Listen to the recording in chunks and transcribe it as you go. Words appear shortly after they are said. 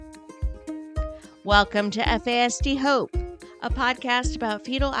Welcome to FASD Hope, a podcast about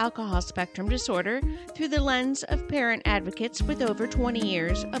fetal alcohol spectrum disorder through the lens of parent advocates with over 20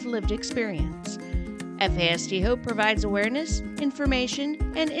 years of lived experience. FASD Hope provides awareness, information,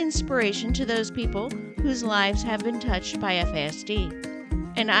 and inspiration to those people whose lives have been touched by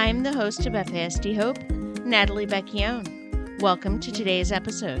FASD. And I'm the host of FASD Hope, Natalie Becchione. Welcome to today's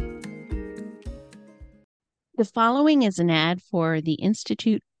episode. The following is an ad for the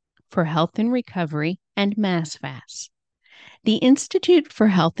Institute for Health and Recovery and FASD. The Institute for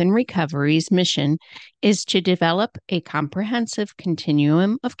Health and Recovery's mission is to develop a comprehensive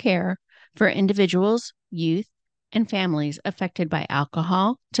continuum of care for individuals, youth, and families affected by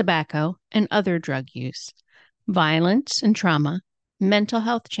alcohol, tobacco, and other drug use, violence and trauma, mental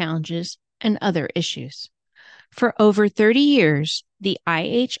health challenges, and other issues. For over 30 years, the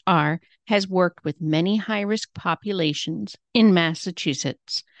IHR has worked with many high-risk populations in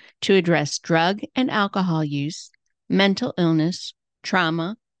Massachusetts to address drug and alcohol use, mental illness,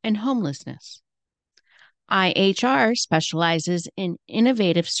 trauma, and homelessness. IHR specializes in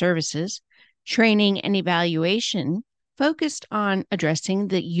innovative services, training, and evaluation focused on addressing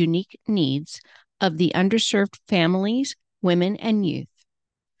the unique needs of the underserved families, women, and youth.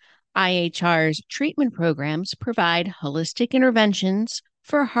 IHR's treatment programs provide holistic interventions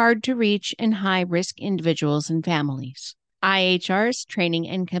for hard-to-reach and high-risk individuals and families. IHR's training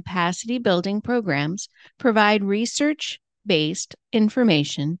and capacity-building programs provide research-based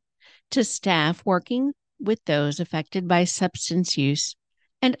information to staff working with those affected by substance use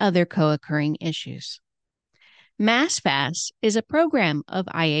and other co-occurring issues. FASD is a program of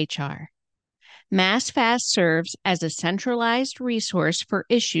IHR. FASD serves as a centralized resource for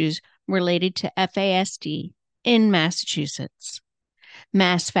issues related to FASD in Massachusetts.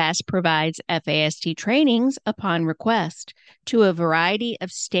 FASD provides FASD trainings upon request to a variety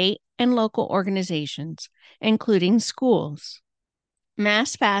of state and local organizations, including schools.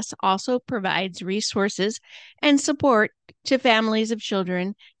 FASD also provides resources and support to families of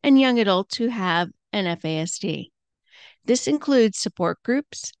children and young adults who have an FASD. This includes support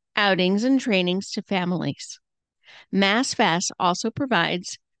groups, outings, and trainings to families. FASD also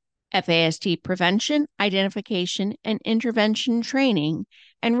provides FASD prevention, identification, and intervention training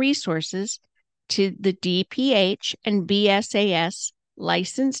and resources to the DPH and BSAS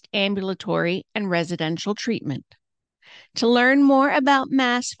licensed ambulatory and residential treatment. To learn more about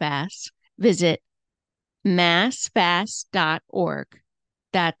FASD, visit massfast.org.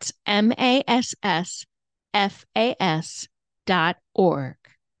 That's massfas.org.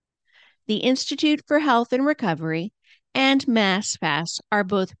 The Institute for Health and Recovery and FASD are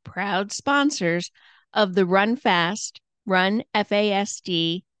both proud sponsors of the Run Fast, Run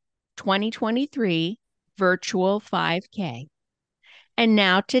FASD 2023 virtual 5K. And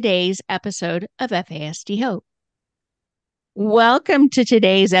now today's episode of FASD Hope. Welcome to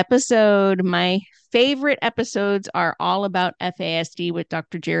today's episode. My favorite episodes are all about FASD with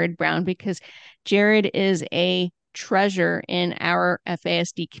Dr. Jerrod Brown because Jerrod is a treasure in our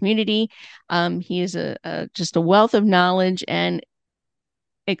FASD community. He is just a wealth of knowledge and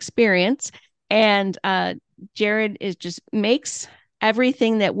experience, and Jerrod makes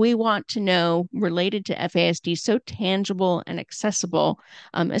everything that we want to know related to FASD so tangible and accessible,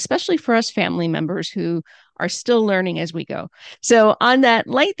 especially for us family members who are still learning as we go. So on that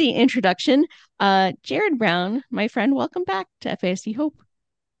lengthy introduction, Jerrod Brown, my friend, welcome back to FASD Hope.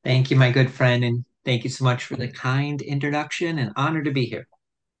 Thank you, my good friend, and thank you so much for the kind introduction and honor to be here.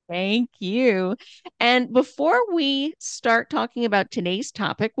 Thank you. And before we start talking about today's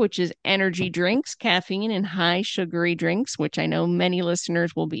topic, which is energy drinks, caffeine, and high sugary drinks, which I know many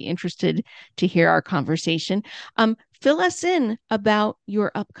listeners will be interested to hear our conversation, fill us in about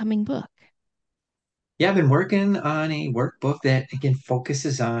your upcoming book. Yeah, I've been working on a workbook that, again,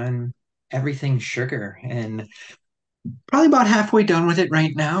 focuses on everything sugar, and probably about halfway done with it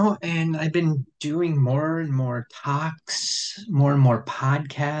right now. And I've been doing more and more talks, more and more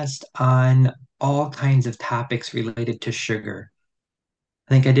podcasts on all kinds of topics related to sugar.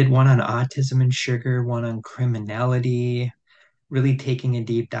 I think I did one on autism and sugar, one on criminality, really taking a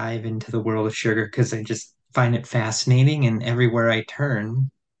deep dive into the world of sugar because I just find it fascinating. And everywhere I turn,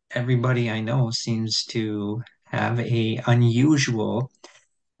 everybody I know seems to have a unusual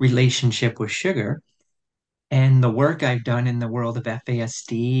relationship with sugar. And the work I've done in the world of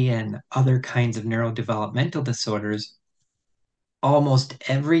FASD and other kinds of neurodevelopmental disorders, almost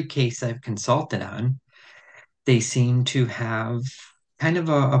every case I've consulted on, they seem to have kind of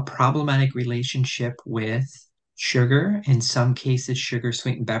a problematic relationship with sugar, in some cases, sugar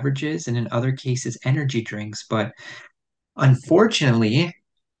sweetened beverages, and in other cases, energy drinks. But unfortunately,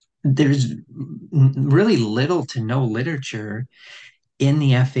 there's really little to no literature in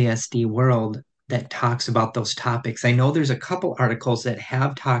the FASD world that talks about those topics. I know there's a couple articles that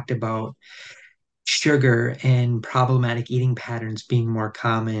have talked about sugar and problematic eating patterns being more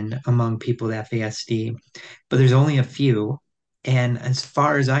common among people with FASD, but there's only a few. And as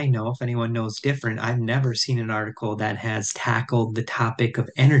far as I know, if anyone knows different, I've never seen an article that has tackled the topic of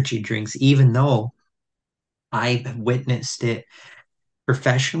energy drinks, even though I've witnessed it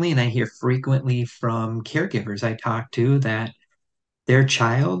professionally and I hear frequently from caregivers I talk to that their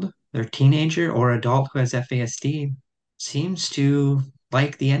child, their teenager or adult who has FASD seems to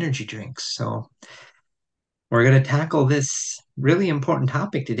like the energy drinks. So we're going to tackle this really important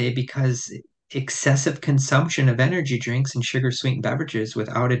topic today because excessive consumption of energy drinks and sugar sweetened beverages,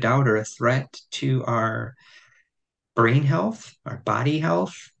 without a doubt, are a threat to our brain health, our body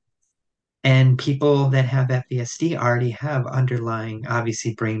health. And people that have FASD already have underlying,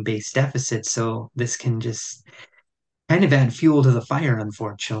 obviously, brain based deficits. So this can just kind of add fuel to the fire,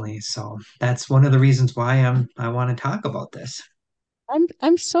 unfortunately. So that's one of the reasons why I want to talk about this.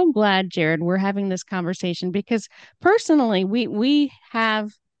 I'm so glad, Jerrod, we're having this conversation because personally, we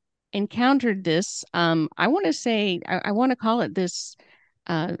have encountered this. I want to say, I want to call it this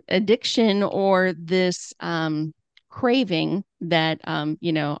addiction or this craving that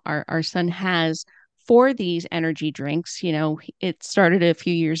our son has for these energy drinks. It started a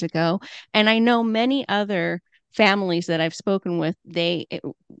few years ago, and I know many other families that I've spoken with,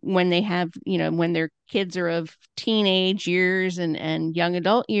 when they have, when their kids are of teenage years and young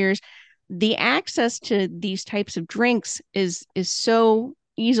adult years, the access to these types of drinks is so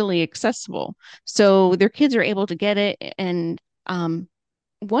easily accessible. So their kids are able to get it. And one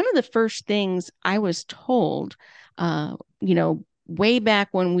of the first things I was told, way back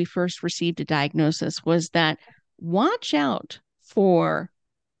when we first received a diagnosis, was that watch out for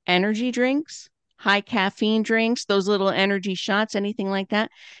energy drinks, high caffeine drinks, those little energy shots, anything like that,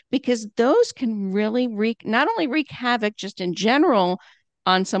 because those can really not only wreak havoc just in general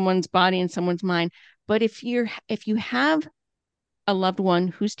on someone's body and someone's mind, but if you have a loved one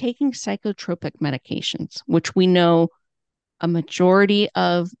who's taking psychotropic medications, which we know a majority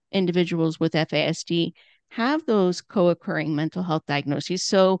of individuals with FASD have those co-occurring mental health diagnoses.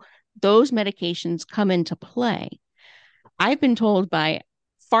 So those medications come into play. I've been told by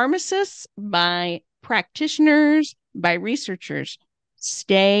pharmacists, by practitioners, by researchers,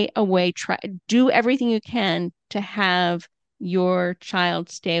 stay away, do everything you can to have your child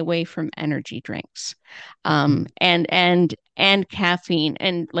stay away from energy drinks, and caffeine,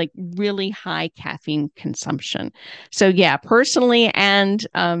 and like really high caffeine consumption. So yeah, personally, and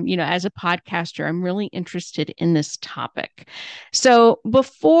as a podcaster, I'm really interested in this topic. So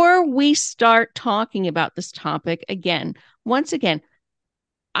before we start talking about this topic, once again,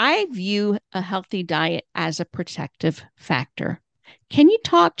 I view a healthy diet as a protective factor. Can you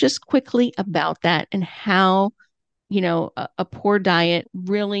talk just quickly about that and how, a poor diet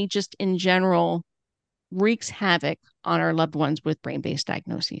really just in general wreaks havoc on our loved ones with brain-based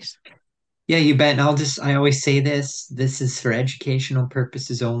diagnoses? Yeah, you bet. And I always say this, this is for educational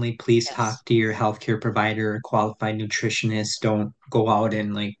purposes only. Please Yes. talk to your healthcare provider, or qualified nutritionist. Don't go out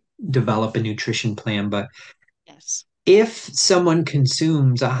and like develop a nutrition plan. But Yes. if someone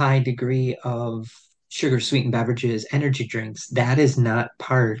consumes a high degree of sugar sweetened beverages, energy drinks, that is not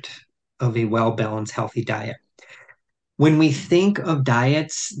part of a well balanced, healthy diet. When we think of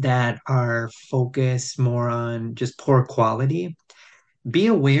diets that are focused more on just poor quality, be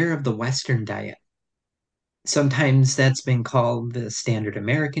aware of the Western diet. Sometimes that's been called the standard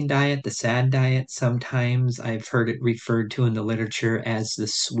American diet, the SAD diet. Sometimes I've heard it referred to in the literature as the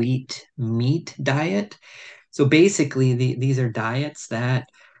sweet meat diet. So basically, these are diets that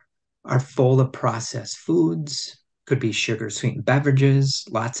are full of processed foods, could be sugar sweetened beverages,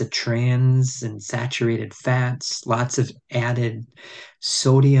 lots of trans and saturated fats, lots of added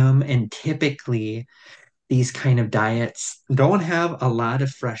sodium, and typically these kind of diets don't have a lot of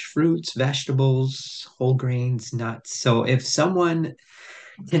fresh fruits, vegetables, whole grains, nuts. So if someone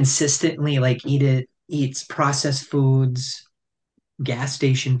consistently eats processed foods, gas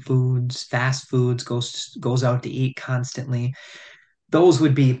station foods, fast foods, goes out to eat constantly, those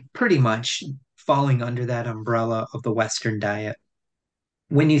would be pretty much falling under that umbrella of the Western diet.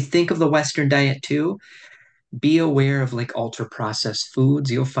 When you think of the Western diet too, be aware of like ultra processed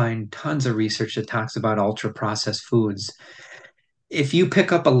foods. You'll find tons of research that talks about ultra processed foods. If you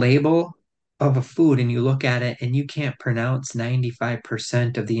pick up a label of a food and you look at it and you can't pronounce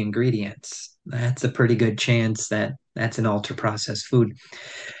 95% of the ingredients, that's a pretty good chance that that's an ultra processed food.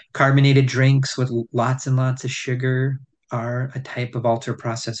 Carbonated drinks with lots and lots of sugar are a type of ultra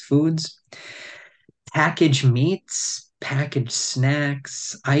processed foods. Packaged meats, packaged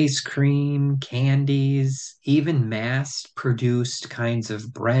snacks, ice cream, candies, even mass produced kinds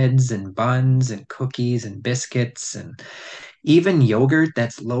of breads and buns and cookies and biscuits, and even yogurt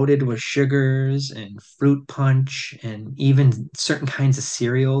that's loaded with sugars and fruit punch, and even certain kinds of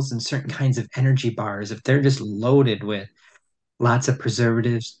cereals and certain kinds of energy bars, if they're just loaded with lots of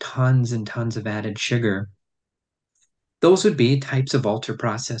preservatives, tons and tons of added sugar, those would be types of ultra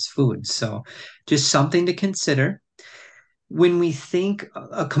processed foods. So just something to consider. When we think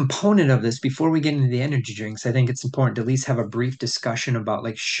a component of this, before we get into the energy drinks, I think it's important to at least have a brief discussion about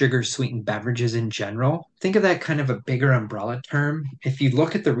like sugar sweetened beverages in general. Think of that kind of a bigger umbrella term. If you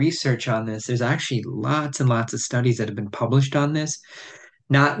look at the research on this, there's actually lots and lots of studies that have been published on this,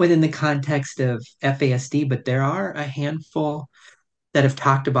 not within the context of FASD, but there are a handful that have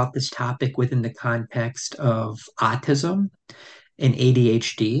talked about this topic within the context of autism and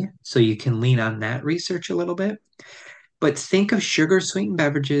ADHD. So you can lean on that research a little bit. But think of sugar sweetened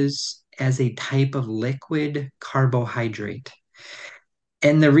beverages as a type of liquid carbohydrate.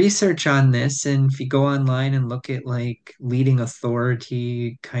 And the research on this, and if you go online and look at like leading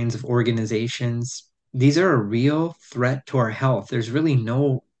authority kinds of organizations, these are a real threat to our health. There's really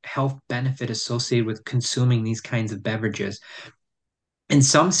no health benefit associated with consuming these kinds of beverages. And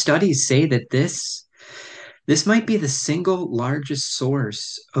some studies say that this might be the single largest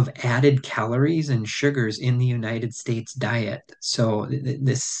source of added calories and sugars in the United States diet. So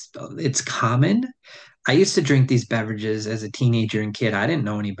this it's common. I used to drink these beverages as a teenager and kid. I didn't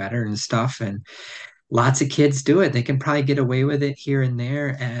know any better and stuff, and lots of kids do it. They can probably get away with it here and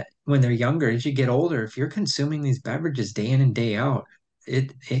there when they're younger. As you get older, if you're consuming these beverages day in and day out,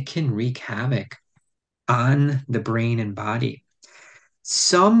 it can wreak havoc on the brain and body.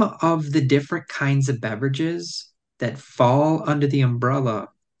 Some of the different kinds of beverages that fall under the umbrella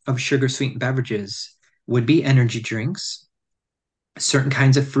of sugar sweetened beverages would be energy drinks, certain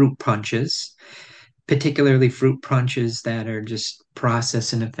kinds of fruit punches, particularly fruit punches that are just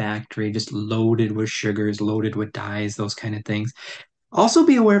processed in a factory, just loaded with sugars, loaded with dyes, those kind of things. Also,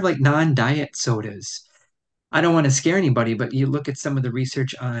 be aware of like non diet sodas. I don't want to scare anybody, but you look at some of the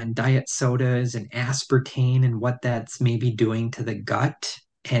research on diet sodas and aspartame and what that's maybe doing to the gut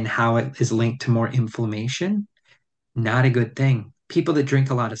and how it is linked to more inflammation. Not a good thing. People that drink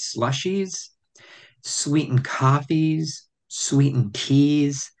a lot of slushies, sweetened coffees, sweetened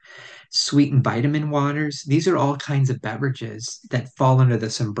teas, sweetened vitamin waters, these are all kinds of beverages that fall under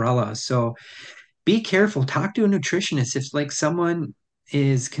this umbrella. So be careful. Talk to a nutritionist. If like someone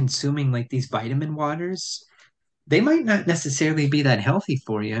is consuming like these vitamin waters, they might not necessarily be that healthy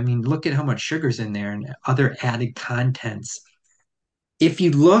for you. I mean, look at how much sugar's in there and other added contents. If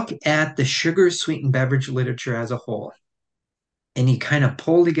you look at the sugar sweetened beverage literature as a whole, and you kind of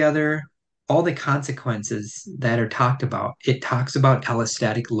pull together all the consequences that are talked about, it talks about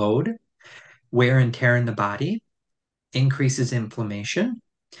allostatic load, wear and tear in the body, increases inflammation.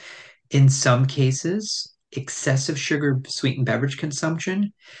 In some cases, excessive sugar sweetened beverage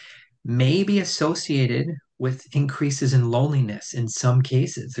consumption may be associated with increases in loneliness in some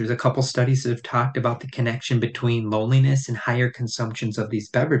cases. There's a couple studies that have talked about the connection between loneliness and higher consumptions of these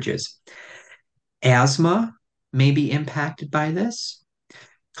beverages. Asthma may be impacted by this,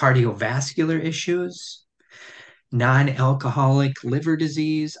 cardiovascular issues, non alcoholic liver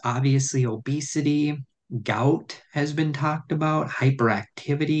disease, obviously, obesity, gout has been talked about,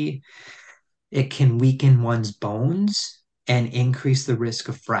 hyperactivity. It can weaken one's bones and increase the risk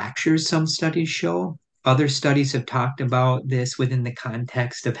of fractures, some studies show. Other studies have talked about this within the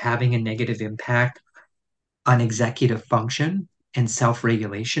context of having a negative impact on executive function and self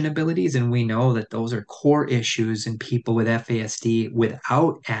regulation abilities. And we know that those are core issues in people with FASD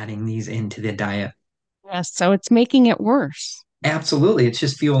without adding these into the diet. Yes, so it's making it worse. Absolutely. It's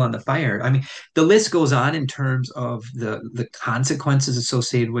just fuel on the fire. I mean, the list goes on in terms of the consequences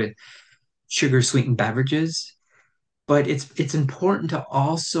associated with sugar sweetened beverages. But it's important to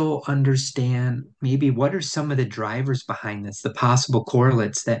also understand maybe what are some of the drivers behind this, the possible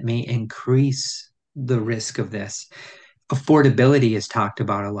correlates that may increase the risk of this. Affordability is talked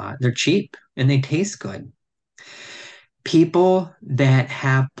about a lot. They're cheap and they taste good. People that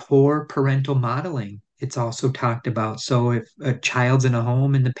have poor parental modeling, it's also talked about. So if a child's in a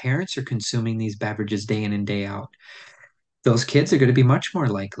home and the parents are consuming these beverages day in and day out, those kids are going to be much more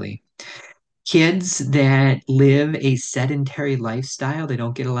likely. Kids that live a sedentary lifestyle, they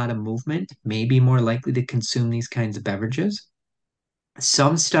don't get a lot of movement, may be more likely to consume these kinds of beverages.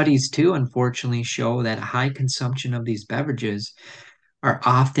 Some studies, too, unfortunately, show that a high consumption of these beverages are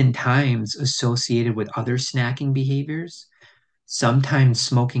oftentimes associated with other snacking behaviors, sometimes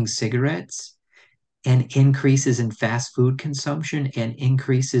smoking cigarettes, and increases in fast food consumption and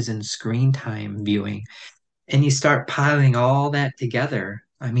increases in screen time viewing. And you start piling all that together.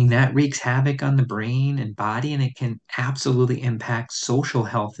 I mean, that wreaks havoc on the brain and body, and it can absolutely impact social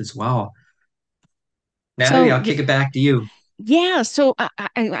health as well. Natalie, So, I'll kick it back to you. yeah, so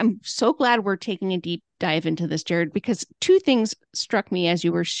I'm so glad we're taking a deep dive into this, Jerrod, because two things struck me as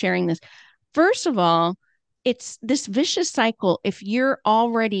you were sharing this. First of all, it's this vicious cycle. If you're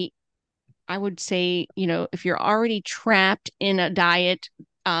already, I would say, if you're already trapped in a diet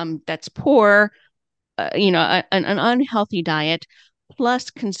that's poor, an unhealthy diet, plus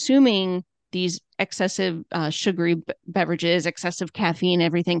consuming these excessive sugary beverages, excessive caffeine,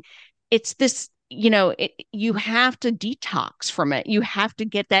 everything. It's this, you have to detox from it. You have to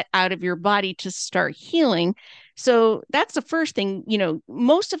get that out of your body to start healing. So that's the first thing.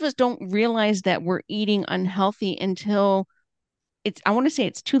 Most of us don't realize that we're eating unhealthy until I want to say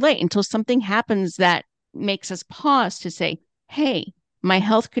it's too late, until something happens that makes us pause to say, hey, my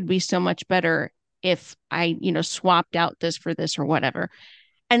health could be so much better if I, swapped out this for this or whatever.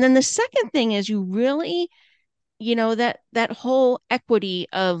 And then the second thing is you really, that whole equity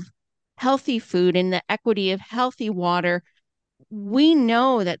of healthy food and the equity of healthy water. We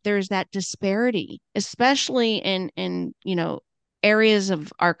know that there's that disparity, especially in areas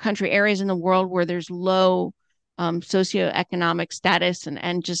of our country, areas in the world where there's low socioeconomic status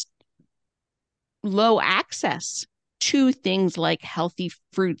and just low access to things like healthy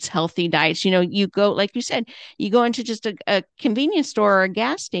fruits, healthy diets. You go, like you said, you go into just a convenience store or a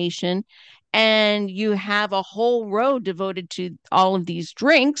gas station, and you have a whole row devoted to all of these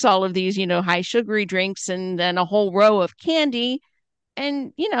drinks, all of these, high sugary drinks, and then a whole row of candy.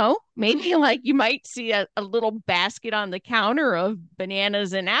 And, maybe like you might see a little basket on the counter of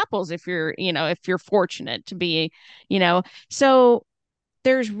bananas and apples if you're fortunate to be, you know. So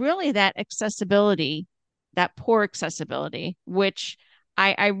there's really that accessibility, that poor accessibility, which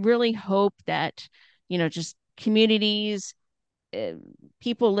I really hope that, just communities, uh,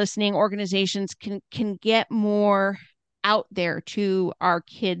 people listening, organizations can get more out there to our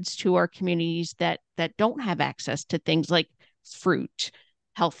kids, to our communities that don't have access to things like fruit,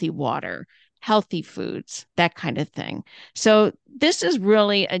 healthy water, healthy foods, that kind of thing. So this is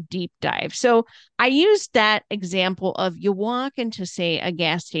really a deep dive. So I used that example of you walk into, say, a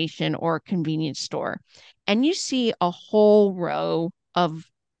gas station or a convenience store, and you see a whole row of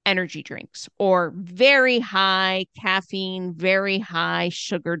energy drinks or very high caffeine, very high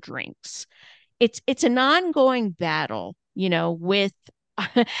sugar drinks. It's an ongoing battle, with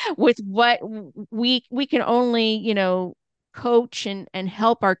with what we can only, coach and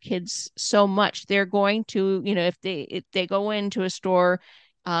help our kids so much. They're going to, if they go into a store,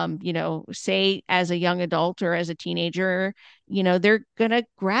 say as a young adult or as a teenager, they're gonna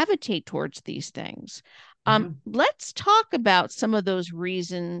gravitate towards these things. Yeah. Let's talk about some of those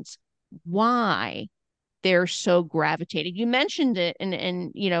reasons why they're so gravitated. You mentioned it,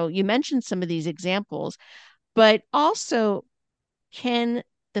 and you mentioned some of these examples, but also, can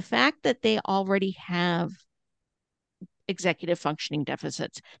the fact that they already have executive functioning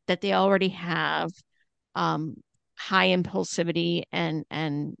deficits, that they already have um, high impulsivity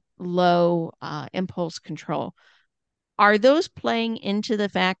and low impulse control, are those playing into the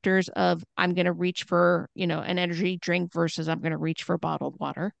factors of I'm going to reach for, an energy drink versus I'm going to reach for bottled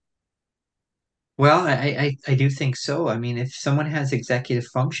water? Well, I do think so. I mean, if someone has executive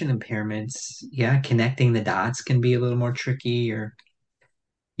function impairments, yeah, connecting the dots can be a little more tricky, or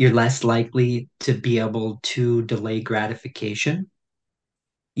you're less likely to be able to delay gratification.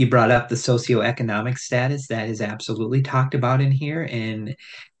 You brought up the socioeconomic status that is absolutely talked about in here. And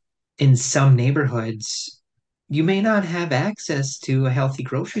in some neighborhoods, you may not have access to a healthy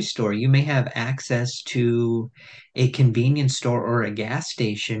grocery store. You may have access to a convenience store or a gas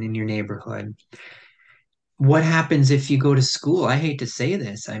station in your neighborhood. What happens if you go to school? I hate to say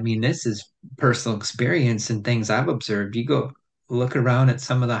this. I mean, this is personal experience and things I've observed. You go look around at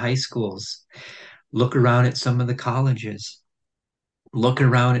some of the high schools, look around at some of the colleges, look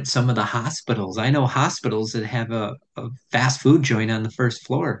around at some of the hospitals. I know hospitals that have a fast food joint on the first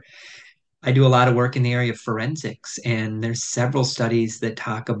floor. I do a lot of work in the area of forensics, and there's several studies that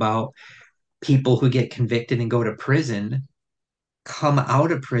talk about people who get convicted and go to prison come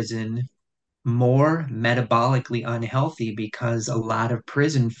out of prison more metabolically unhealthy because a lot of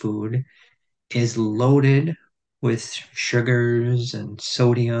prison food is loaded with sugars and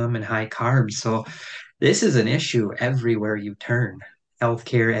sodium and high carbs. So this is an issue everywhere you turn.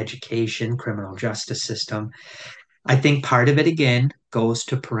 Healthcare, education, criminal justice system. I think part of it again goes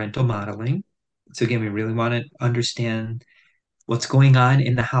to parental modeling. So again, we really want to understand what's going on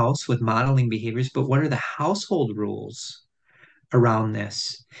in the house with modeling behaviors, but what are the household rules around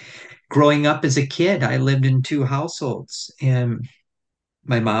this? Growing up as a kid, I lived in two households, and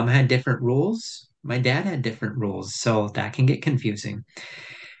my mom had different rules. My dad had different rules, so that can get confusing.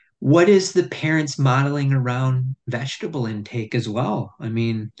 What is the parents modeling around vegetable intake as well? I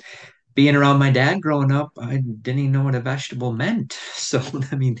mean, being around my dad growing up, I didn't even know what a vegetable meant. So,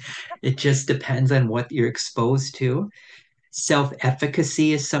 I mean, it just depends on what you're exposed to.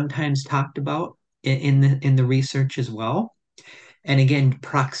 Self-efficacy is sometimes talked about in the research as well. And again,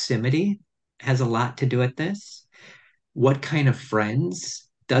 proximity has a lot to do with this. What kind of friends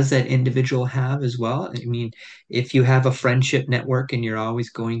does that individual have as well? I mean, if you have a friendship network and you're always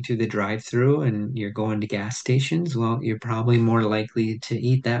going to the drive-through and you're going to gas stations, well, you're probably more likely to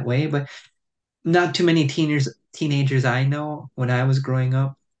eat that way. But not too many teenagers I know when I was growing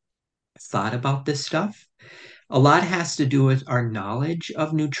up thought about this stuff. A lot has to do with our knowledge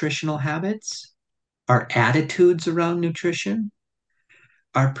of nutritional habits, our attitudes around nutrition,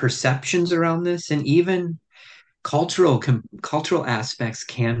 our perceptions around this, and even cultural aspects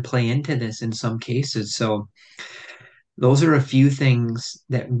can play into this in some cases. So those are a few things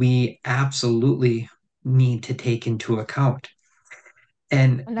that we absolutely need to take into account.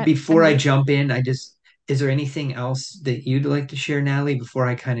 And And that before I jump in, is there anything else that you'd like to share, Natalie, before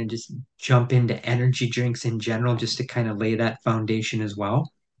I kind of just jump into energy drinks in general, just to kind of lay that foundation as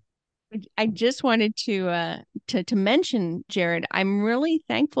well? I just wanted to mention, Jerrod, I'm really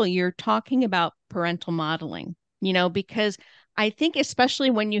thankful you're talking about parental modeling, because I think especially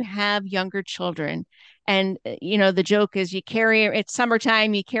when you have younger children, and the joke is it's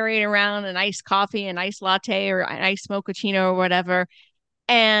summertime, you carry it around an iced coffee, an iced latte, or an iced mochaccino or whatever,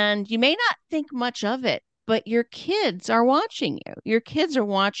 and you may not think much of it, but your kids are watching you. Your kids are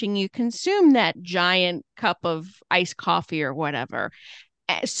watching you consume that giant cup of iced coffee or whatever.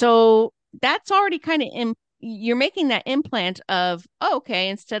 So that's already kind of you're making that implant of, oh, okay,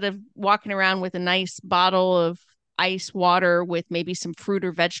 instead of walking around with a nice bottle of ice water with maybe some fruit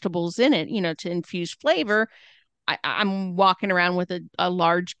or vegetables in it, to infuse flavor, I'm walking around with a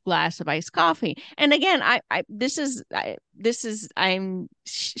large glass of iced coffee. And again, I'm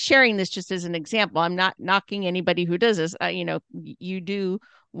sharing this just as an example. I'm not knocking anybody who does this. You do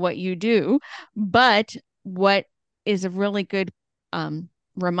what you do, but what is a really good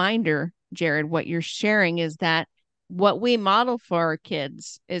reminder, Jerrod, what you're sharing is that what we model for our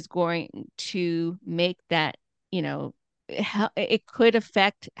kids is going to make that, you know, it could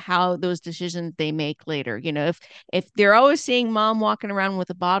affect how those decisions they make later. If they're always seeing mom walking around with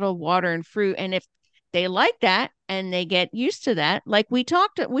a bottle of water and fruit, and if they like that and they get used to that, like we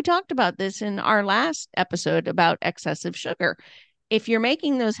talked about this in our last episode about excessive sugar. If you're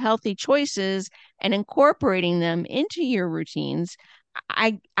making those healthy choices and incorporating them into your routines,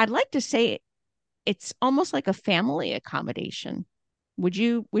 I'd like to say it's almost like a family accommodation. Would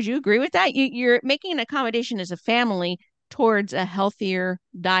you agree with that? You're making an accommodation as a family towards a healthier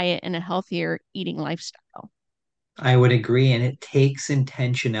diet and a healthier eating lifestyle. I would agree. And it takes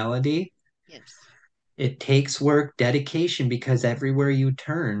intentionality. Yes. It takes work, dedication, because everywhere you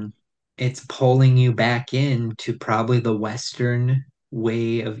turn, it's pulling you back into probably the Western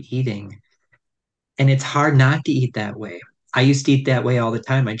way of eating. And it's hard not to eat that way. I used to eat that way all the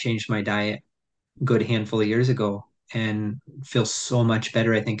time. I changed my diet a good handful of years ago and feel so much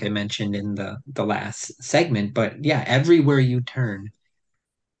better. I think I mentioned in the last segment. But yeah, everywhere you turn,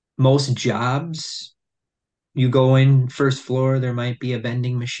 most jobs, you go in first floor, there might be a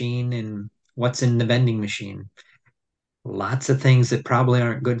vending machine, and what's in the vending machine? Lots of things that probably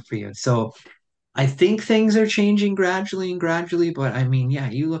aren't good for you. So I think things are changing gradually and gradually, but I mean, yeah,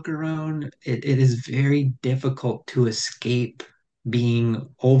 you look around, it is very difficult to escape being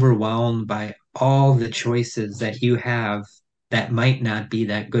overwhelmed by all the choices that you have that might not be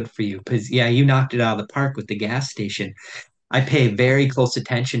that good for you. Because, yeah, you knocked it out of the park with the gas station. I pay very close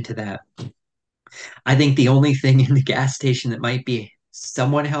attention to that. I think the only thing in the gas station that might be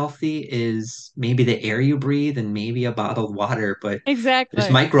somewhat healthy is maybe the air you breathe and maybe a bottled water, but there's Exactly.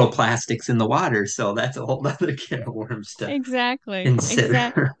 microplastics in the water, so that's a whole other can of worms to Exactly. Exactly.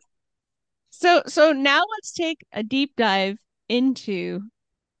 consider. So now let's take a deep dive into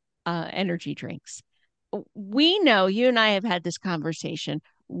energy drinks. We know you and I have had this conversation.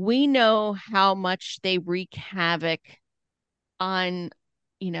 We know how much they wreak havoc on,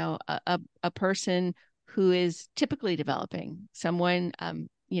 a person who is typically developing, someone,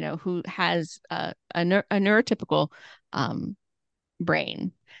 who has a neurotypical um,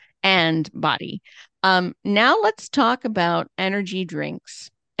 brain and body. Now let's talk about energy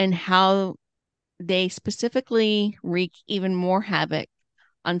drinks and how they specifically wreak even more havoc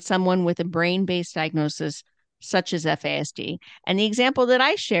on someone with a brain-based diagnosis such as FASD. And the example that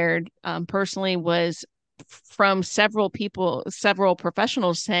I shared personally was from several people, several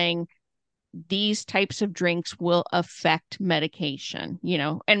professionals saying these types of drinks will affect medication,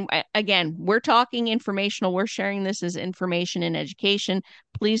 and again, we're talking informational, we're sharing this as information and education.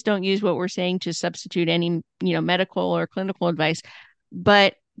 Please don't use what we're saying to substitute any, medical or clinical advice.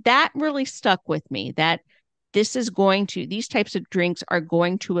 But that really stuck with me, that these types of drinks are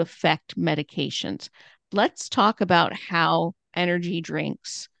going to affect medications. Let's talk about how energy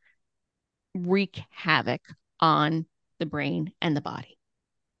drinks wreak havoc on the brain and the body.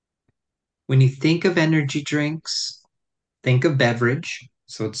 When you think of energy drinks, think of beverage.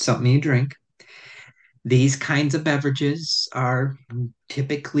 So it's something you drink. These kinds of beverages are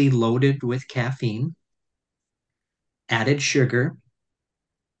typically loaded with caffeine, added sugar,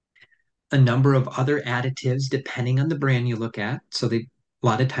 a number of other additives depending on the brand you look at. So they a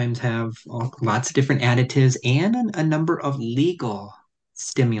lot of times have lots of different additives and a number of legal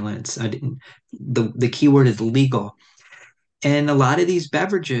stimulants. The key word is legal. And a lot of these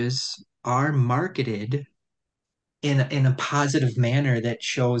beverages are marketed in a positive manner that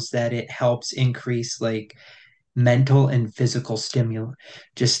shows that it helps increase like mental and physical stimulus,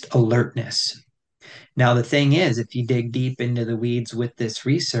 just alertness. Now, the thing is, if you dig deep into the weeds with this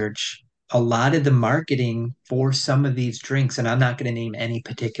research, a lot of the marketing for some of these drinks, and I'm not going to name any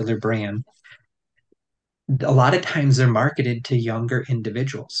particular brand, a lot of times they're marketed to younger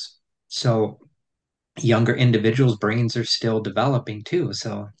individuals. So, younger individuals' brains are still developing too.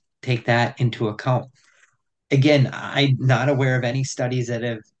 So, take that into account. Again, I'm not aware of any studies that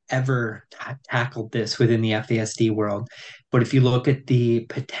have ever tackled this within the FASD world. But if you look at the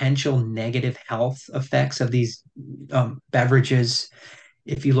potential negative health effects of these beverages,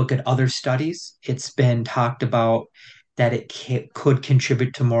 if you look at other studies, it's been talked about that it could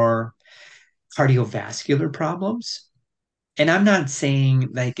contribute to more cardiovascular problems. And I'm not saying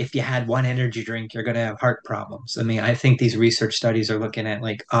like if you had one energy drink, you're going to have heart problems. I mean, I think these research studies are looking at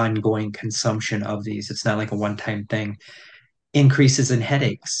like ongoing consumption of these. It's not like a one time thing. Increases in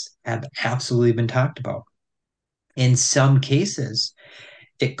headaches have absolutely been talked about. In some cases,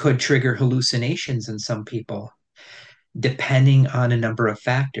 it could trigger hallucinations in some people, depending on a number of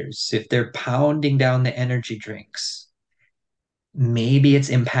factors. If they're pounding down the energy drinks, maybe it's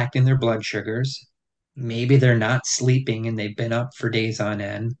impacting their blood sugars. Maybe they're not sleeping and they've been up for days on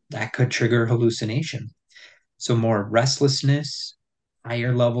end. That could trigger hallucination. So, more restlessness,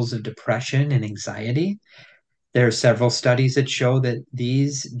 higher levels of depression and anxiety. There are several studies that show that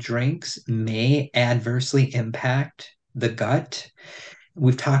these drinks may adversely impact the gut.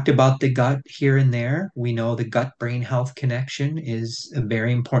 We've talked about the gut here and there. We know the gut brain health connection is a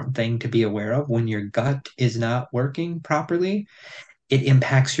very important thing to be aware of. When your gut is not working properly, it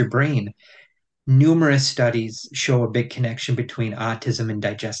impacts your brain. Numerous studies show a big connection between autism and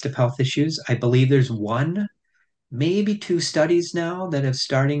digestive health issues. I believe there's one, maybe two studies now that have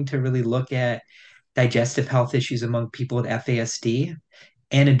starting to really look at digestive health issues among people with FASD.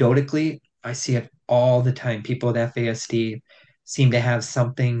 Anecdotally, I see it all the time. People with FASD seem to have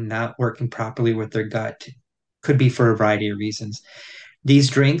something not working properly with their gut. Could be for a variety of reasons.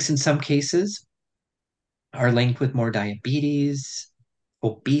 These drinks, in some cases, are linked with more diabetes,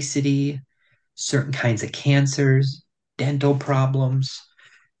 obesity, certain kinds of cancers, dental problems.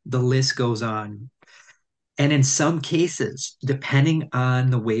 The list goes on. And in some cases, depending on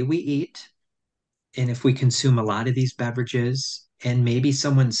the way we eat, and if we consume a lot of these beverages, and maybe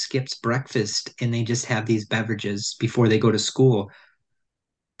someone skips breakfast and they just have these beverages before they go to school,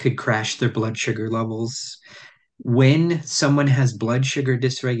 could crash their blood sugar levels. When someone has blood sugar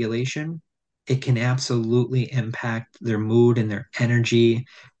dysregulation, it can absolutely impact their mood and their energy.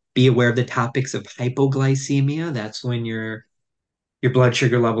 Be aware of the topics of hypoglycemia. That's when your blood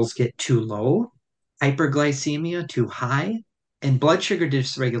sugar levels get too low, hyperglycemia too high, and blood sugar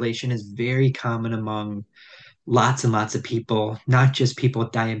dysregulation is very common among lots and lots of people, not just people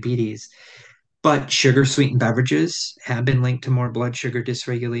with diabetes, but sugar sweetened beverages have been linked to more blood sugar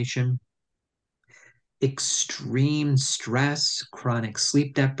dysregulation. Extreme stress, chronic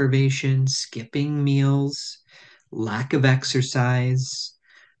sleep deprivation, skipping meals, lack of exercise,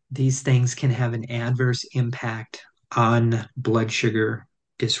 these things can have an adverse impact on blood sugar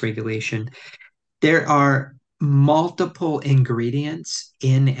dysregulation. There are multiple ingredients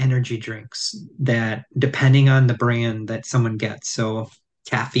in energy drinks that, depending on the brand that someone gets, so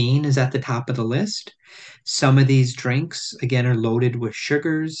caffeine is at the top of the list. Some of these drinks, again, are loaded with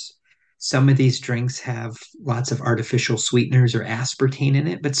sugars. Some of these drinks have lots of artificial sweeteners or aspartame in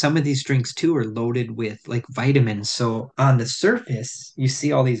it, but some of these drinks too are loaded with like vitamins. So on the surface, you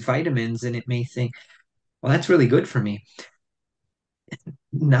see all these vitamins and it may think, well, that's really good for me.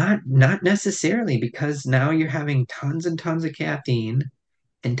 Not necessarily, because now you're having tons and tons of caffeine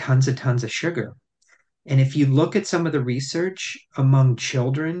and tons of sugar. And if you look at some of the research among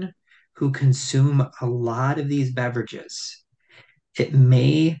children who consume a lot of these beverages, it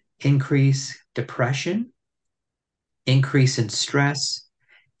may increase depression, increase in stress,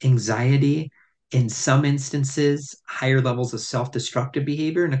 anxiety, in some instances, higher levels of self destructive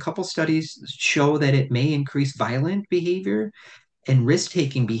behavior. And a couple studies show that it may increase violent behavior and risk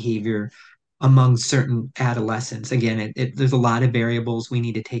taking behavior among certain adolescents. Again, there's a lot of variables we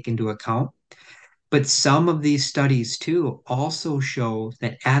need to take into account. But some of these studies, too, also show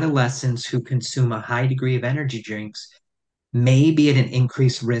that adolescents who consume a high degree of energy drinks may be at an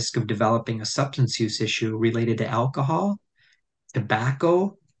increased risk of developing a substance use issue related to alcohol,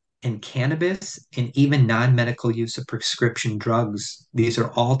 tobacco, and cannabis, and even non medical use of prescription drugs. These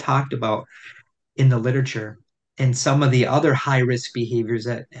are all talked about in the literature. And some of the other high risk behaviors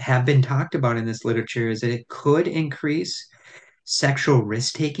that have been talked about in this literature is that it could increase sexual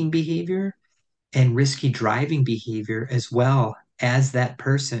risk taking behavior and risky driving behavior as well as that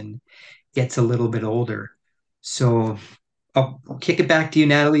person gets a little bit older. So I'll kick it back to you,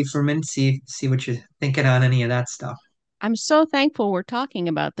 Natalie, for a minute. See what you're thinking on any of that stuff. I'm so thankful we're talking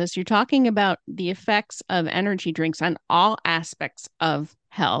about this. You're talking about the effects of energy drinks on all aspects of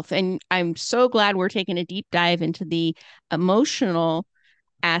health. And I'm so glad we're taking a deep dive into the emotional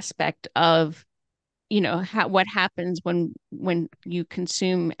aspect of, what happens when you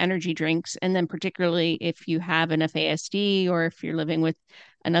consume energy drinks, and then particularly if you have an FASD or if you're living with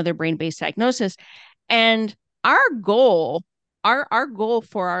another brain-based diagnosis. And our goal, our goal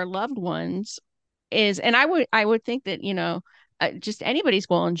for our loved ones is, and I would think that, just anybody's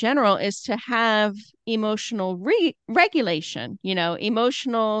goal in general is to have emotional regulation,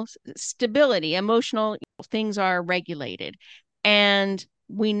 emotional stability, emotional things are regulated. And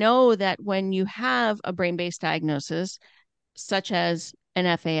we know that when you have a brain-based diagnosis, such as an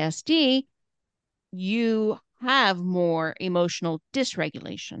FASD, you have more emotional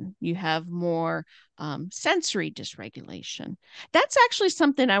dysregulation. You have more sensory dysregulation. That's actually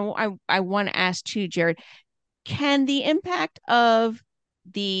something I want to ask too, Jerrod. Can the impact of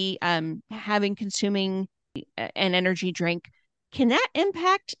the having consuming an energy drink, can that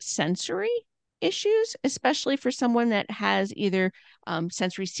impact sensory issues, especially for someone that has either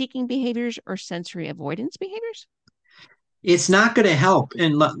sensory seeking behaviors or sensory avoidance behaviors? It's not going to help.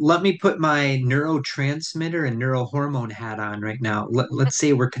 And let me put my neurotransmitter and neurohormone hat on right now. Let's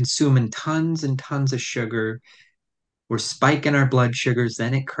say we're consuming tons and tons of sugar. We're spiking our blood sugars,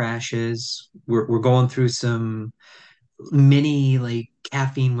 then it crashes. We're going through some mini like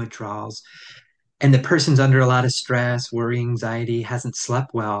caffeine withdrawals, and the person's under a lot of stress, worry, anxiety, hasn't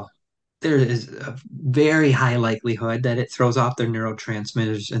slept well. There is a very high likelihood that it throws off their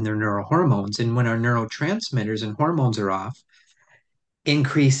neurotransmitters and their neurohormones. And when our neurotransmitters and hormones are off,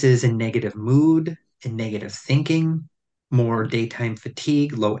 increases in negative mood and negative thinking, more daytime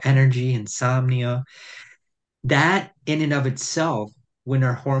fatigue, low energy, insomnia. That in and of itself, when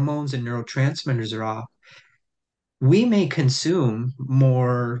our hormones and neurotransmitters are off, we may consume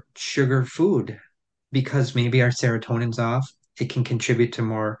more sugar food because maybe our serotonin's off. It can contribute to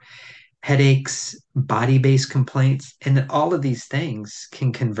more headaches, body-based complaints, and then all of these things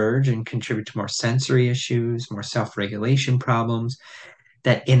can converge and contribute to more sensory issues, more self-regulation problems,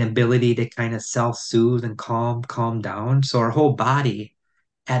 that inability to kind of self-soothe and calm down. So our whole body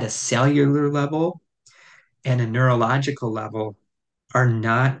at a cellular level and a neurological level are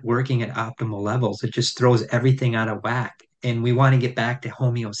not working at optimal levels. It just throws everything out of whack. And we want to get back to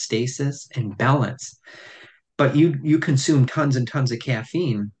homeostasis and balance. But you consume tons and tons of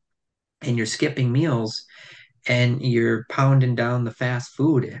caffeine and you're skipping meals and you're pounding down the fast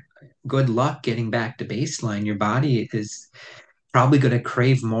food. Good luck getting back to baseline. Your body is probably going to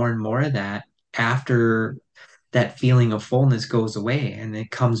crave more and more of that after that feeling of fullness goes away and it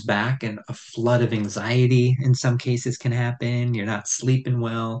comes back, and a flood of anxiety in some cases can happen. You're not sleeping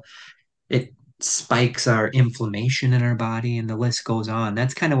well. It spikes our inflammation in our body, and the list goes on.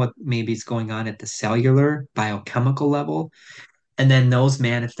 That's kind of what maybe is going on at the cellular biochemical level. And then those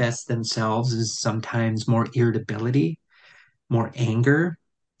manifest themselves as sometimes more irritability, more anger,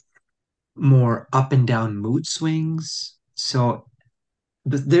 more up and down mood swings. So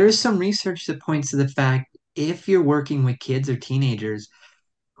but there is some research that points to the fact if you're working with kids or teenagers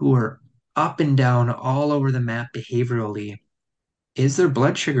who are up and down all over the map behaviorally, Is their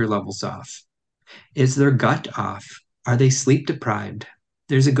blood sugar levels off? Is their gut off? Are they sleep deprived?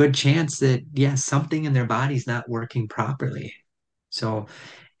 There's a good chance that, yes, something in their body's not working properly. So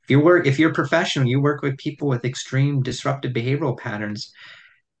if you're a professional, you work with people with extreme disruptive behavioral patterns,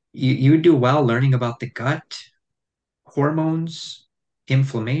 you do well learning about the gut, hormones,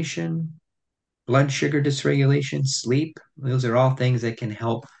 inflammation, blood sugar dysregulation, sleep. Those are all things that can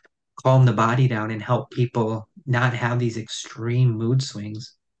help calm the body down and help people not have these extreme mood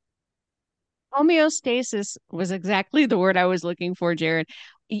swings. Homeostasis was exactly the word I was looking for, Jerrod.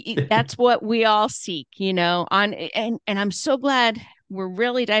 That's what we all seek, on and I'm so glad we're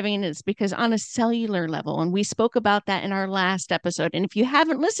really diving into this because on a cellular level, and we spoke about that in our last episode. And if you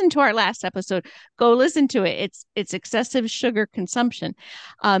haven't listened to our last episode, go listen to it. It's excessive sugar consumption.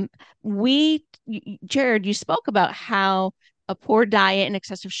 Um, we, Jerrod, you spoke about how a poor diet and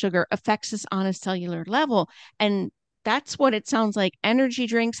excessive sugar affects us on a cellular level. And that's what it sounds like. Energy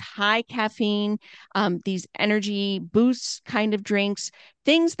drinks, high caffeine, these energy boosts kind of drinks,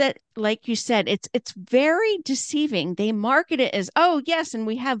 things that, like you said, it's very deceiving. They market it as, oh yes, and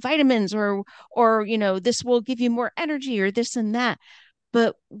we have vitamins, or this will give you more energy, or this and that.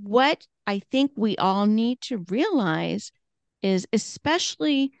 But what I think we all need to realize is,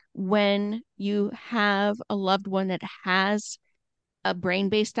 especially when you have a loved one that has a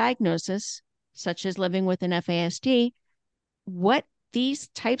brain-based diagnosis, such as living with an FASD, what these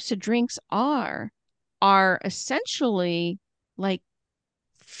types of drinks are essentially like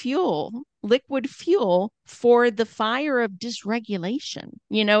liquid fuel for the fire of dysregulation.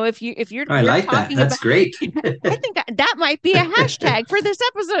 If I we're like that. talking That's about, great. I think that might be a hashtag for this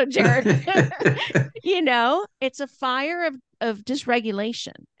episode, Jerrod. It's a fire of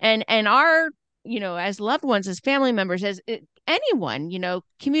dysregulation, and our, as loved ones, as family members, as anyone,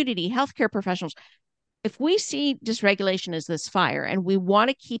 community healthcare professionals, if we see dysregulation as this fire and we want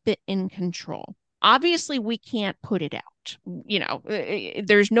to keep it in control, obviously we can't put it out.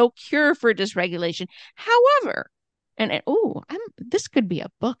 There's no cure for dysregulation. However, and oh, this could be a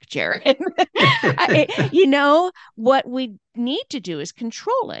book, Jerrod. What we need to do is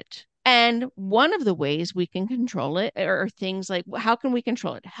control it. And one of the ways we can control it are things like, how can we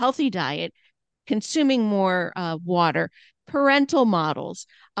control it? Healthy diet, consuming more water, parental models,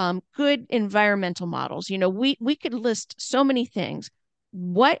 good environmental models. We could list so many things.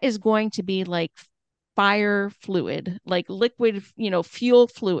 What is going to be like fire fluid, like liquid, fuel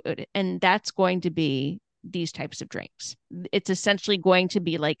fluid, and that's going to be these types of drinks. It's essentially going to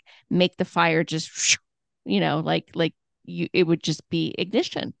be like make the fire just, like it would just be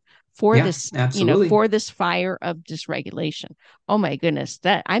ignition for Yeah, this, absolutely. for this fire of dysregulation. Oh my goodness,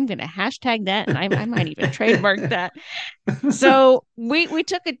 that I'm going to hashtag that, and I might even trademark that. So we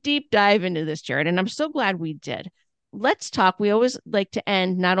took a deep dive into this, Jerrod, and I'm so glad we did. Let's talk. We always like to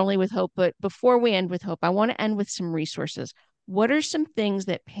end not only with hope, but before we end with hope, I want to end with some resources. What are some things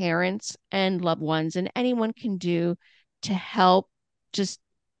that parents and loved ones and anyone can do to help just,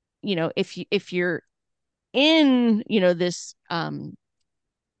 if you're in, this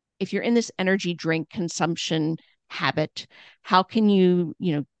if you're in this energy drink consumption habit, how can you,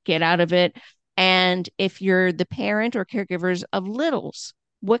 get out of it? And if you're the parent or caregivers of littles,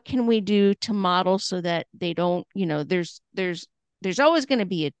 what can we do to model so that they don't, there's always going to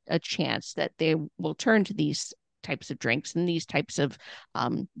be a chance that they will turn to these types of drinks and these types of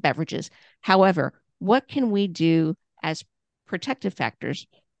beverages. However, what can we do as protective factors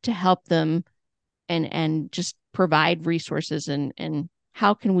to help them and just provide resources, and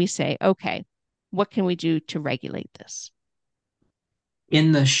how can we say, okay, what can we do to regulate this?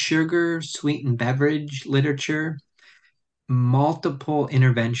 In the sugar sweetened beverage literature, multiple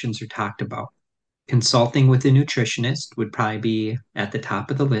interventions are talked about. Consulting with a nutritionist would probably be at the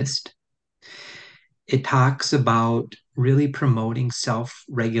top of the list. It talks about really promoting self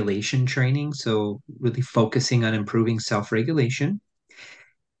regulation training. So, really focusing on improving self regulation,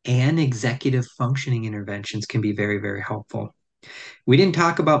 and executive functioning interventions can be very, very helpful. We didn't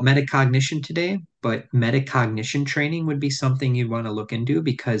talk about metacognition today, but metacognition training would be something you'd want to look into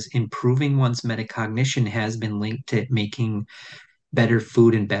because improving one's metacognition has been linked to making better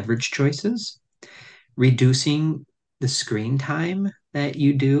food and beverage choices. Reducing the screen time that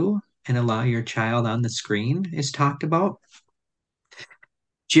you do and allow your child on the screen is talked about.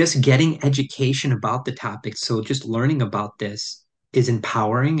 Just getting education about the topic. So, just learning about this is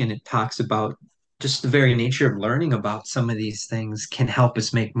empowering, and it talks about just the very nature of learning about some of these things can help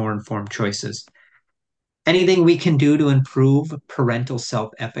us make more informed choices. Anything we can do to improve parental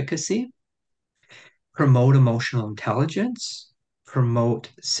self efficacy, promote emotional intelligence, promote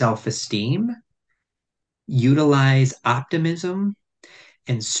self esteem, utilize optimism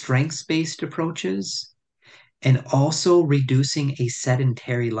and strengths-based approaches, and also reducing a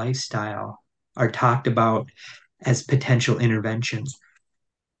sedentary lifestyle are talked about as potential interventions.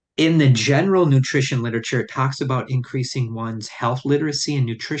 In the general nutrition literature, it talks about increasing one's health literacy and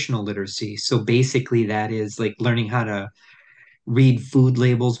nutritional literacy. So basically, that is like learning how to read food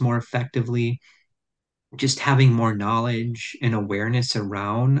labels more effectively, just having more knowledge and awareness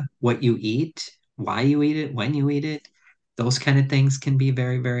around what you eat, why you eat it, when you eat it. Those kind of things can be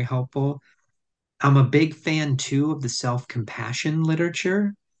very, very helpful. I'm a big fan too of the self compassion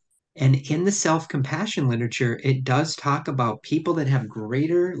literature. And in the self compassion literature, it does talk about people that have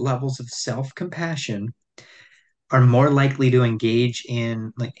greater levels of self compassion are more likely to engage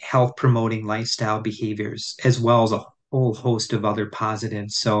in like health promoting lifestyle behaviors as well as a whole host of other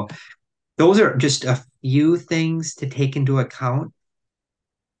positives. So those are just a few things to take into account.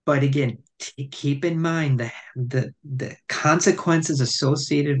 But again, keep in mind the consequences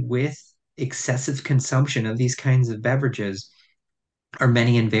associated with excessive consumption of these kinds of beverages are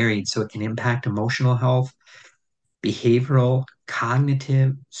many and varied. So it can impact emotional health, behavioral,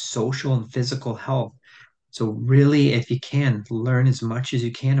 cognitive, social, and physical health. So, really, if you can, learn as much as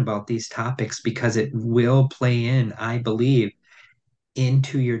you can about these topics because it will play in, I believe,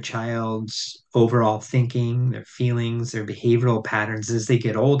 into your child's overall thinking, their feelings, their behavioral patterns as they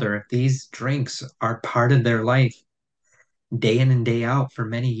get older. If these drinks are part of their life day in and day out for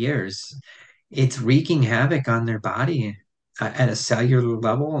many years, it's wreaking havoc on their body at a cellular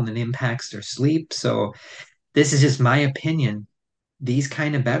level and it impacts their sleep. So, this is just my opinion. These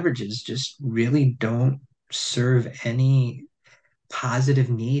kind of beverages just really don't serve any positive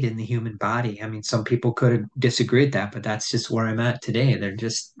need in the human body. I mean, some people could disagree with that, but that's just where I'm at today. They're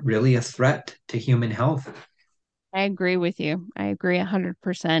just really a threat to human health. I agree with you. I agree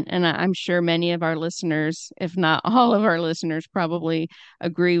 100%. And I'm sure many of our listeners, if not all of our listeners, probably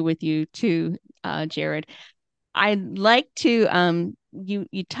agree with you too, Jerrod. I'd like to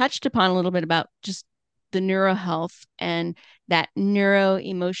you touched upon a little bit about just the neurohealth and that neuro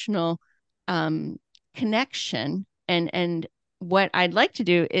emotional um, connection and what I'd like to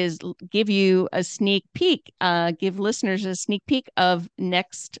do is give you a sneak peek, give listeners a sneak peek of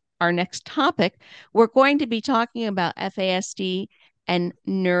next our next topic. We're going to be talking about FASD and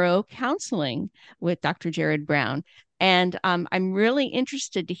neuro counseling with Dr. Jerrod Brown. And I'm really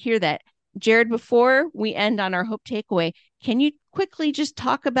interested to hear that. Jerrod, before we end on our hope takeaway, can you quickly just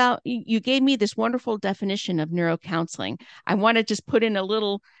talk about? You gave me this wonderful definition of neurocounseling. I want to just put in a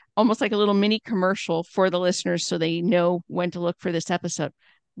little, almost like a little mini commercial for the listeners so they know when to look for this episode.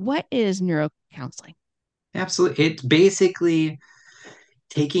 What is neurocounseling? Absolutely. It's basically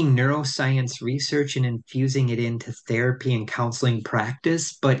taking neuroscience research and infusing it into therapy and counseling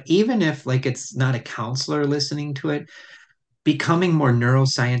practice. But even if like it's not a counselor listening to it, becoming more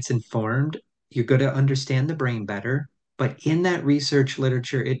neuroscience informed, you're going to understand the brain better. But in that research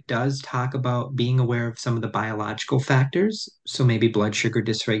literature, it does talk about being aware of some of the biological factors. So maybe blood sugar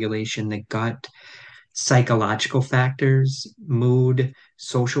dysregulation, the gut, psychological factors, mood,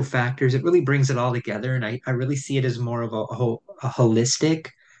 social factors. It really brings it all together. And I really see it as more of a holistic,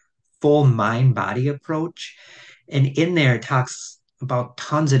 full mind body approach. And in there, it talks about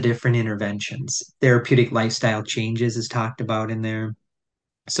tons of different interventions. Therapeutic lifestyle changes is talked about in there.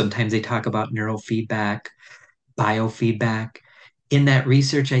 Sometimes they talk about neurofeedback, biofeedback. In that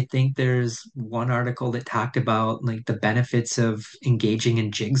research, I think there's one article that talked about like the benefits of engaging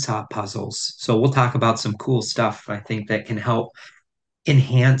in jigsaw puzzles. So we'll talk about some cool stuff I think that can help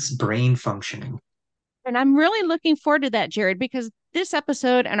enhance brain functioning. And I'm really looking forward to that, Jerrod, because this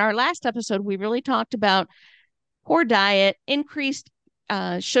episode and our last episode, we really talked about poor diet, increased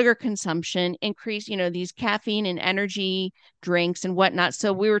sugar consumption, increase, these caffeine and energy drinks and whatnot.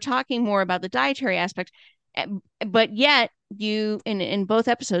 So we were talking more about the dietary aspect, but yet you in both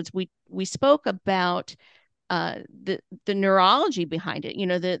episodes we spoke about the neurology behind it,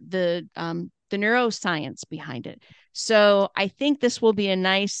 the neuroscience behind it. So I think this will be a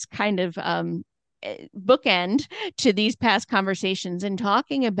nice kind of bookend to these past conversations and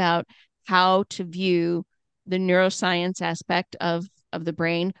talking about how to view the neuroscience aspect of the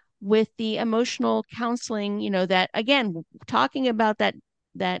brain with the emotional counseling, that again, talking about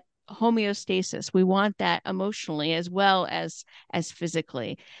that homeostasis. We want that emotionally as well as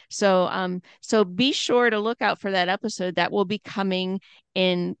physically. So be sure to look out for that episode that will be coming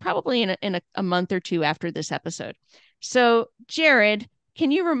in probably in a month or two after this episode. So Jerrod,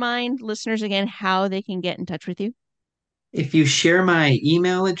 can you remind listeners again how they can get in touch with you? If you share my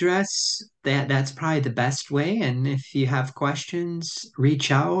email address, that's probably the best way. And if you have questions,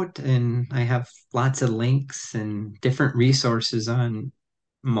 reach out and I have lots of links and different resources on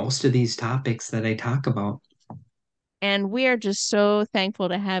most of these topics that I talk about. And we are just so thankful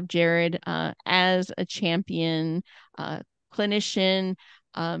to have Jerrod as a champion, clinician,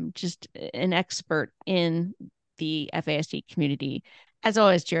 just an expert in the FASD community. As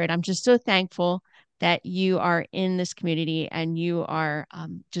always, Jerrod, I'm just so thankful that you are in this community and you are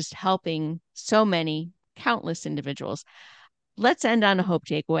just helping so many, countless individuals. Let's end on a hope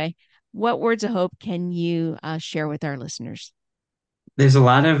takeaway. What words of hope can you share with our listeners? There's a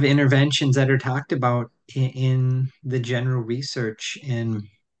lot of interventions that are talked about in the general research, and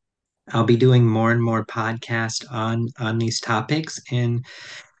I'll be doing more and more podcasts on these topics, and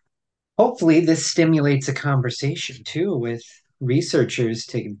hopefully this stimulates a conversation too with researchers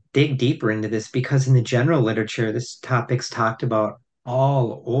to dig deeper into this, because in the general literature this topic's talked about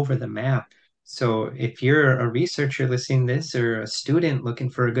all over the map. So if you're a researcher listening to this or a student looking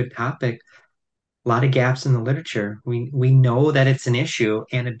for a good topic, a lot of gaps in the literature. We know that it's an issue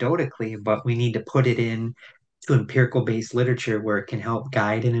anecdotally, but we need to put it in to empirical based literature where it can help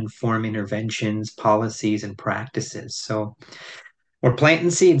guide and inform interventions, policies, and practices. So we're planting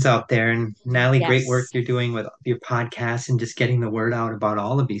seeds out there. And Natalie, great work Yes. you're doing with your podcast and just getting the word out about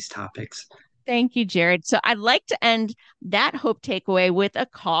all of these topics. Thank you, Jerrod. So I'd like to end that hope takeaway with a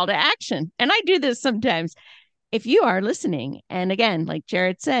call to action. And I do this sometimes. If you are listening, and again, like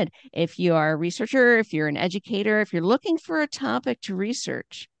Jerrod said, if you are a researcher, if you're an educator, if you're looking for a topic to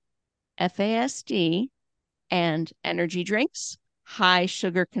research, FASD and energy drinks, high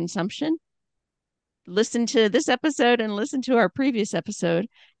sugar consumption, listen to this episode and listen to our previous episode,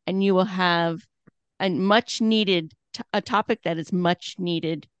 and you will have a much needed a topic that is much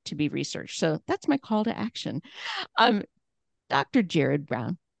needed to be researched. So that's my call to action. Um, Dr. Jerrod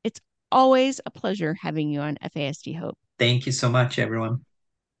Brown, it's always a pleasure having you on FASD Hope. Thank you so much, everyone.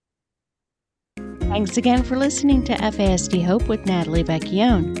 Thanks again for listening to FASD Hope with Natalie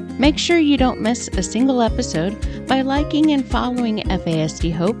Vecchione. Make sure you don't miss a single episode by liking and following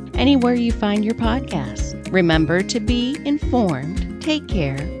FASD Hope anywhere you find your podcasts. Remember to be informed, take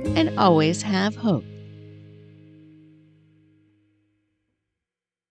care, and always have hope.